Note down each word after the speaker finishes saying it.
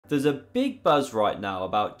There's a big buzz right now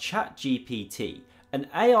about ChatGPT, an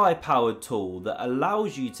AI-powered tool that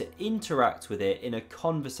allows you to interact with it in a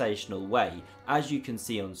conversational way, as you can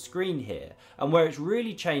see on screen here. And where it's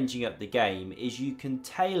really changing up the game is you can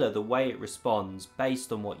tailor the way it responds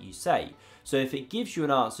based on what you say. So if it gives you an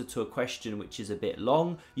answer to a question which is a bit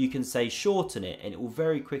long, you can say shorten it and it will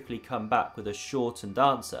very quickly come back with a shortened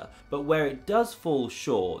answer. But where it does fall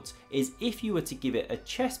short is if you were to give it a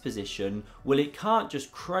chess position, well, it can't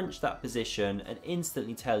just crunch that position and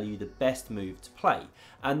instantly tell you the best move to play.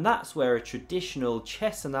 And that's where a traditional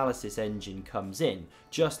chess analysis engine comes in,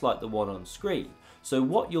 just like the one on screen. So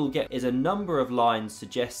what you'll get is a number of lines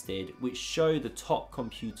suggested which show the top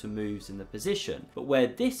computer moves in the position. But where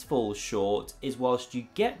this falls short is whilst you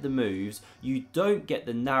get the moves, you don't get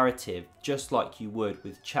the narrative just like you would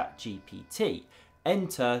with ChatGPT.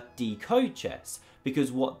 Enter decodechess,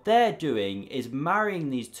 because what they're doing is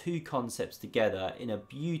marrying these two concepts together in a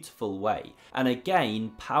beautiful way, and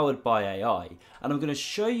again powered by AI. And I'm going to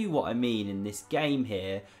show you what I mean in this game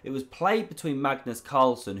here. It was played between Magnus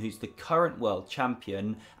Carlsen, who's the current world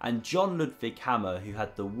champion, and John Ludwig Hammer, who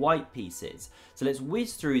had the white pieces. So let's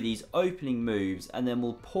whiz through these opening moves and then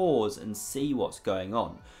we'll pause and see what's going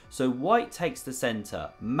on. So white takes the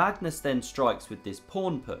center, Magnus then strikes with this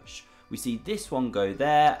pawn push. We see this one go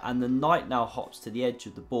there, and the knight now hops to the edge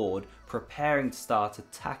of the board, preparing to start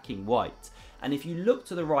attacking white. And if you look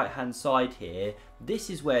to the right hand side here, this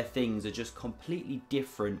is where things are just completely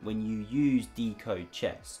different when you use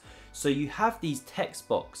decodechess. So you have these text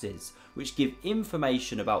boxes which give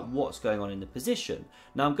information about what's going on in the position.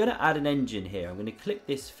 Now I'm going to add an engine here. I'm going to click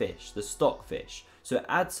this fish, the stockfish. So it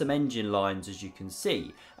adds some engine lines, as you can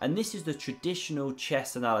see, and this is the traditional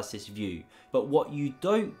chess analysis view. But what you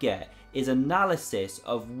don't get is analysis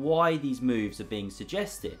of why these moves are being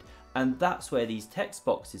suggested, and that's where these text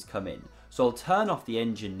boxes come in. So I'll turn off the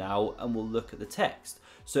engine now and we'll look at the text.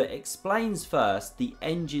 So it explains first the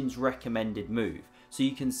engine's recommended move. So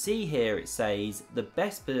you can see here it says the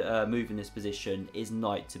best move in this position is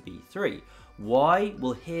knight to b3. Why?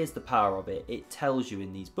 Well, here's the power of it. It tells you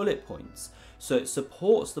in these bullet points. So it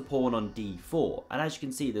supports the pawn on d4, and as you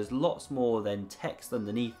can see there's lots more than text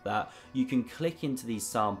underneath that. You can click into these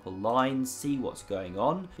sample lines, see what's going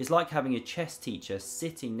on. It's like having a chess teacher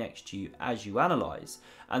sitting next to you as you analyse.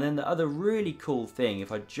 And then the other really cool thing,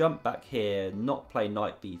 if I jump back here, not play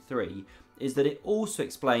knight b3, is that it also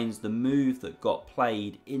explains the move that got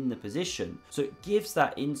played in the position. So it gives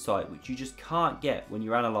that insight which you just can't get when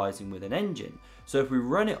you're analysing with an engine. So if we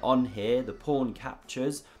run it on here, the pawn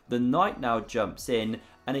captures, the knight now jumps in,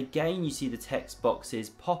 and again you see the text boxes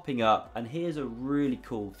popping up, and here's a really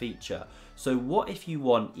cool feature. So what if you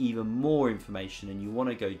want even more information and you want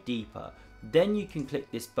to go deeper? Then you can click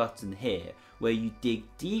this button here where you dig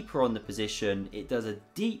deeper on the position. It does a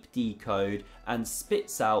deep decode and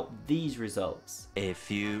spits out these results. A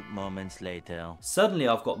few moments later. Suddenly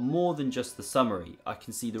I've got more than just the summary. I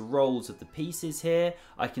can see the roles of the pieces here.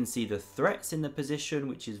 I can see the threats in the position,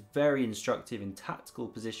 which is very instructive in tactical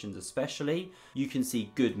positions especially. You can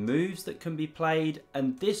see good moves that can be played,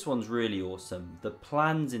 and this one's really awesome. The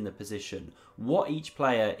plans in the position, what each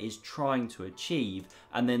player is trying to achieve,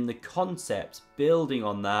 and then the concepts building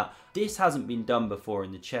on that. This hasn't been done before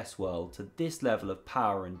in the chess world to this level of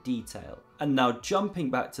power and detail. And now jumping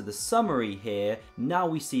back to the summary here, now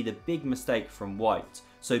we see the big mistake from white.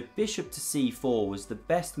 So bishop to c4 was the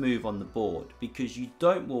best move on the board because you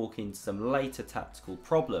don't walk into some later tactical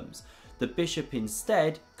problems. The bishop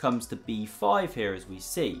instead comes to b5 here, as we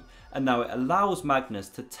see, and now it allows Magnus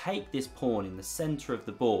to take this pawn in the centre of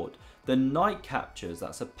the board. The knight captures,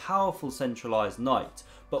 that's a powerful centralised knight,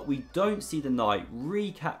 but we don't see the knight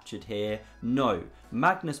recaptured here. No,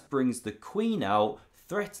 Magnus brings the queen out,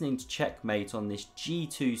 threatening to checkmate on this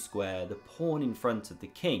g2 square, the pawn in front of the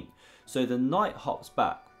king. So the knight hops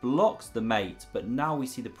back, blocks the mate, but now we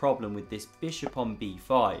see the problem with this bishop on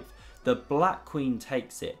b5. The black queen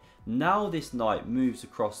takes it. Now this knight moves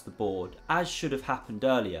across the board, as should have happened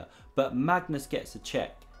earlier, but Magnus gets a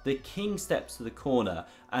check. The king steps to the corner,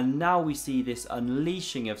 and now we see this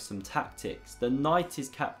unleashing of some tactics. The knight is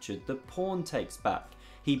captured, the pawn takes back.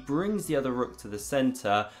 He brings the other rook to the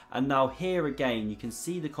centre, and now here again you can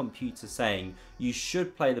see the computer saying you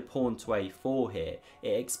should play the pawn to a4 here.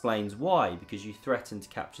 It explains why, because you threaten to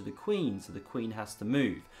capture the queen, so the queen has to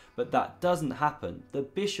move. But that doesn't happen. The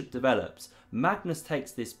bishop develops, Magnus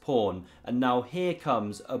takes this pawn, and now here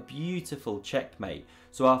comes a beautiful checkmate.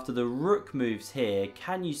 So after the rook moves here,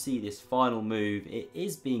 can you see this final move? It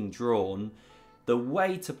is being drawn. The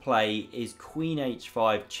way to play is queen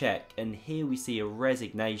h5 check, and here we see a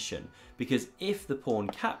resignation, because if the pawn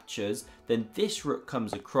captures, then this rook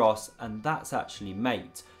comes across and that's actually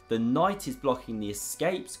mate. The knight is blocking the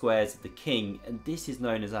escape squares of the king, and this is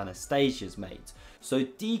known as Anastasia's mate. So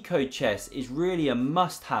decode chess is really a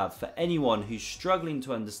must-have for anyone who's struggling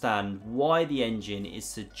to understand why the engine is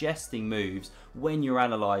suggesting moves when you're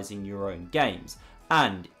analysing your own games.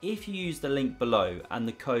 And if you use the link below and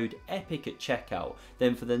the code EPIC at checkout,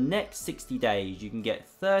 then for the next 60 days you can get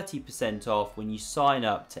 30% off when you sign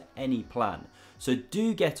up to any plan. So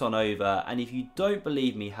do get on over, and if you don't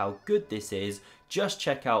believe me how good this is, just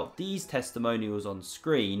check out these testimonials on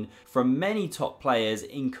screen from many top players,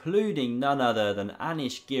 including none other than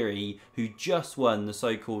Anish Giri, who just won the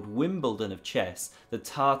so-called Wimbledon of chess, the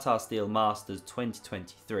Tata Steel Masters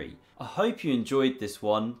 2023. I hope you enjoyed this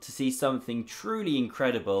one. To see something truly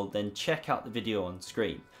incredible, then check out the video on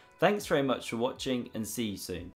screen. Thanks very much for watching, and see you soon.